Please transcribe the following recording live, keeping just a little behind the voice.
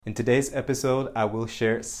In today's episode, I will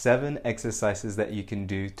share 7 exercises that you can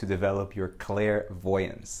do to develop your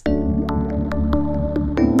clairvoyance.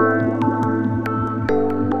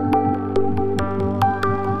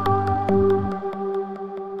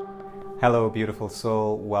 Hello, beautiful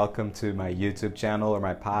soul. Welcome to my YouTube channel or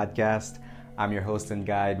my podcast. I'm your host and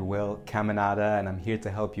guide, Will Caminada, and I'm here to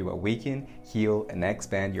help you awaken, heal, and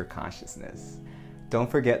expand your consciousness. Don't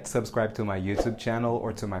forget to subscribe to my YouTube channel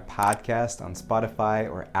or to my podcast on Spotify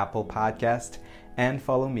or Apple Podcast, and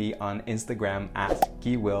follow me on Instagram at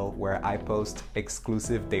GuyWill, where I post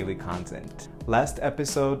exclusive daily content. Last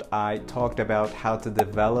episode, I talked about how to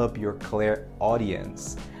develop your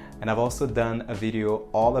clairaudience, and I've also done a video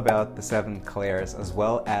all about the 7 clairs, as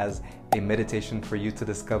well as a meditation for you to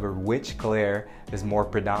discover which clair is more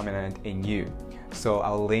predominant in you. So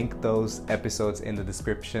I'll link those episodes in the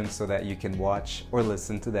description so that you can watch or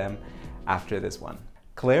listen to them after this one.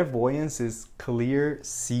 Clairvoyance is clear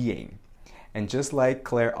seeing. And just like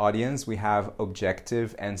clairaudience, we have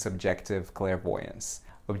objective and subjective clairvoyance.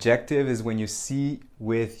 Objective is when you see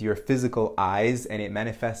with your physical eyes, and it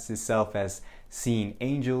manifests itself as seeing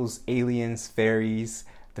angels, aliens, fairies,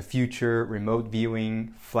 the future, remote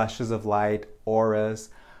viewing, flashes of light, auras,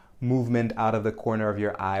 movement out of the corner of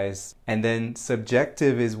your eyes. And then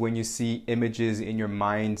subjective is when you see images in your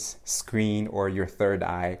mind's screen or your third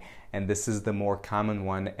eye. And this is the more common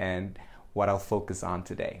one and what I'll focus on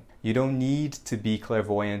today. You don't need to be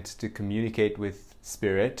clairvoyant to communicate with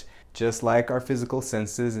spirit. Just like our physical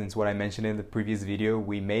senses, and it's what I mentioned in the previous video,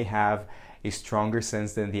 we may have a stronger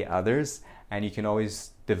sense than the others, and you can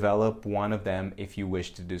always develop one of them if you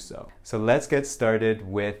wish to do so. So let's get started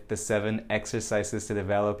with the 7 exercises to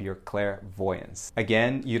develop your clairvoyance.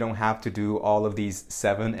 Again, you don't have to do all of these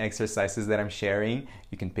 7 exercises that I'm sharing.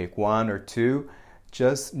 You can pick 1 or 2.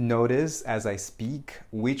 Just notice as I speak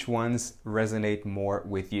which ones resonate more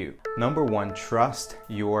with you. Number 1, trust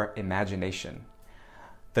your imagination.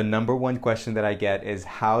 The number 1 question that I get is,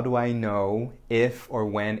 how do I know if or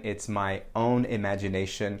when it's my own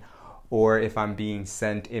imagination, or if I'm being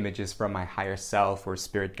sent images from my higher self or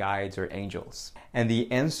spirit guides or angels? And the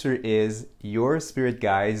answer is, your spirit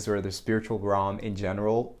guides or the spiritual realm in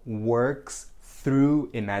general works through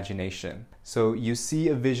imagination. So you see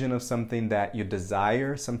a vision of something that you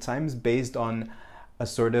desire, sometimes based on a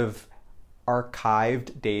sort of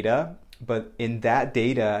archived data. But in that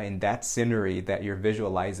data, in that scenery that you're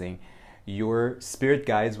visualizing, your spirit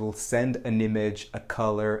guides will send an image, a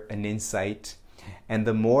color, an insight. And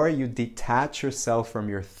the more you detach yourself from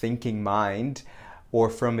your thinking mind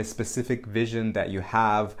or from a specific vision that you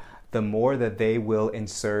have, the more that they will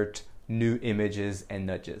insert new images and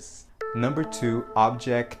nudges. Number 2,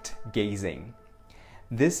 object gazing.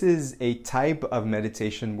 This is a type of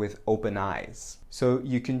meditation with open eyes. So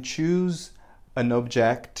you can choose an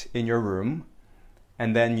object in your room,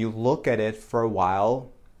 and then you look at it for a while,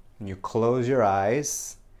 and you close your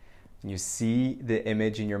eyes, and you see the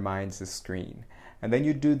image in your mind's screen. And then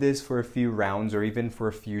you do this for a few rounds or even for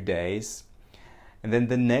a few days. And then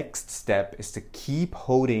the next step is to keep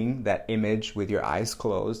holding that image with your eyes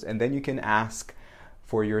closed, and then you can ask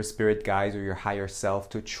for your spirit guides or your higher self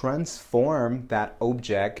to transform that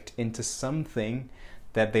object into something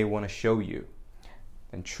that they want to show you.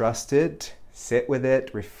 And trust it. Sit with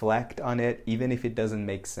it, reflect on it, even if it doesn't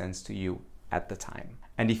make sense to you at the time.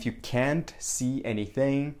 And if you can't see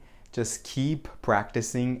anything, just keep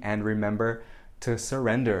practicing and remember to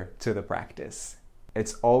surrender to the practice.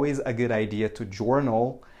 It's always a good idea to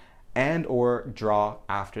journal and or draw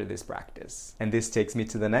after this practice. And this takes me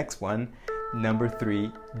to the next one. Number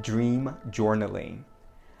 3, dream journaling.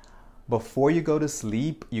 Before you go to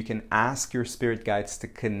sleep, you can ask your spirit guides to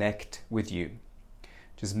connect with you.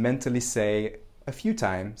 Just mentally say a few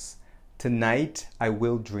times, tonight I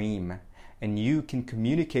will dream, and you can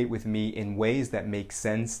communicate with me in ways that make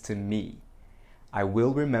sense to me. I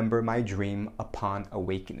will remember my dream upon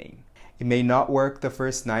awakening. It may not work the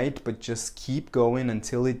first night, but just keep going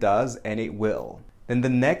until it does, and it will. Then the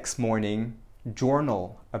next morning,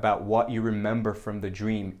 journal about what you remember from the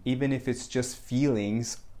dream, even if it's just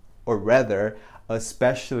feelings, or rather,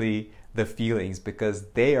 especially the feelings, because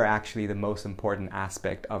they are actually the most important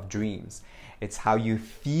aspect of dreams. It's how you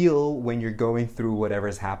feel when you're going through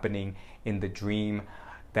whatever's happening in the dream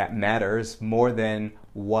that matters more than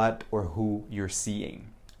what or who you're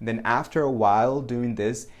seeing. Then after a while doing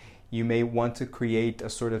this, you may want to create a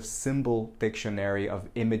sort of symbol dictionary of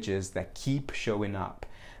images that keep showing up,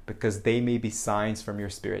 because they may be signs from your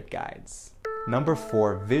spirit guides. Number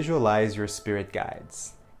 4, visualize your spirit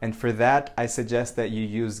guides. And for that, I suggest that you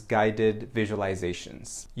use guided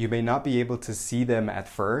visualizations. You may not be able to see them at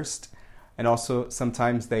first, And also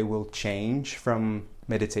sometimes they will change from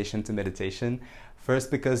meditation to meditation. First,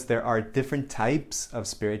 because there are different types of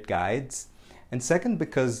spirit guides. And second,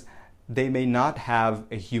 because they may not have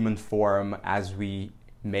a human form as we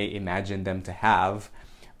may imagine them to have.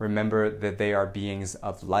 Remember that they are beings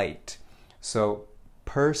of light. So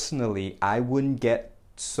personally, I wouldn't get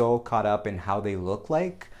so caught up in how they look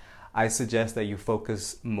like. I suggest that you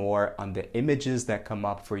focus more on the images that come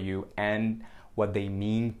up for you and what they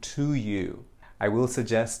mean to you. I will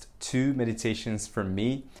suggest 2 meditations from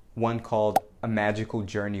me, one called A Magical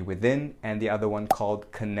Journey Within and the other one called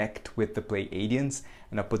Connect with the Pleiadians,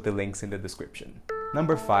 and I'll put the links in the description.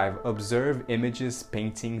 Number 5, observe images,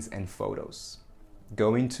 paintings, and photos.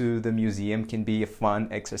 Going to the museum can be a fun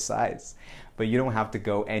exercise, but you don't have to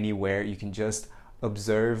go anywhere. You can just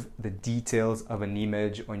observe the details of an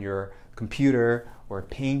image on your computer or a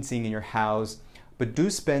painting in your house, but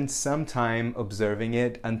do spend some time observing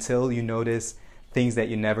it until you notice things that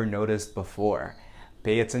you never noticed before.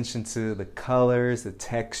 Pay attention to the colors, the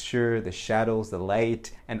texture, the shadows, the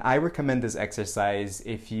light. And I recommend this exercise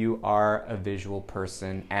if you are a visual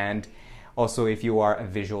person, and also if you are a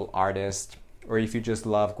visual artist, or if you just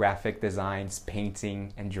love graphic designs,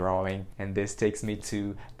 painting, and drawing. And this takes me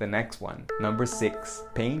to the next one. Number 6,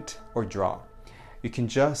 paint or draw. You can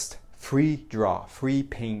just free draw, free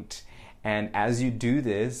paint. And as you do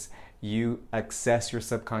this, you access your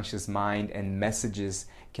subconscious mind and messages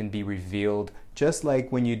can be revealed, just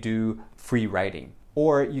like when you do free writing.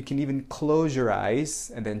 Or you can even close your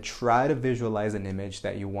eyes and then try to visualize an image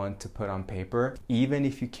that you want to put on paper. Even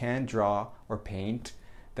if you can't draw or paint,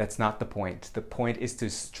 that's not the point. The point is to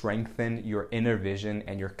strengthen your inner vision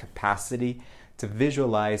and your capacity to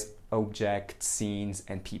visualize objects, scenes,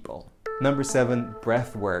 and people. Number 7,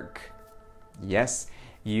 breath work. Yes,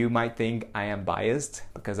 you might think I am biased,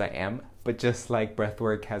 because I am, but just like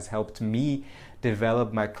breathwork has helped me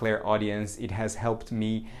develop my clairaudience, it has helped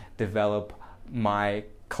me develop my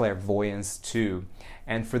clairvoyance too.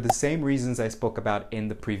 And for the same reasons I spoke about in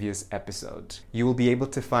the previous episode. You will be able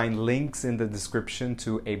to find links in the description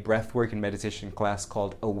to a breathwork and meditation class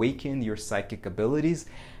called Awaken Your Psychic Abilities,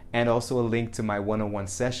 and also a link to my one-on-one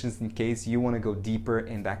sessions in case you want to go deeper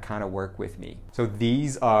in that kind of work with me. So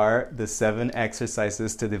these are the 7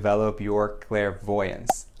 exercises to develop your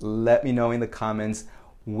clairvoyance. Let me know in the comments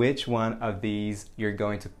which one of these you're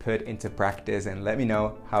going to put into practice, and let me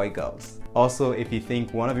know how it goes. Also, if you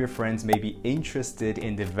think one of your friends may be interested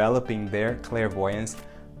in developing their clairvoyance,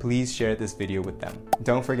 please share this video with them.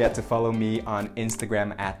 Don't forget to follow me on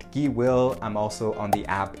Instagram at GuyWill. I'm also on the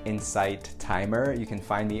app Insight Timer. You can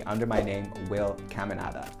find me under my name, Will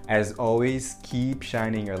Caminada. As always, keep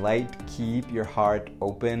shining your light, keep your heart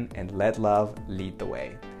open, and let love lead the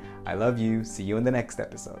way. I love you. See you in the next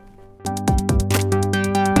episode.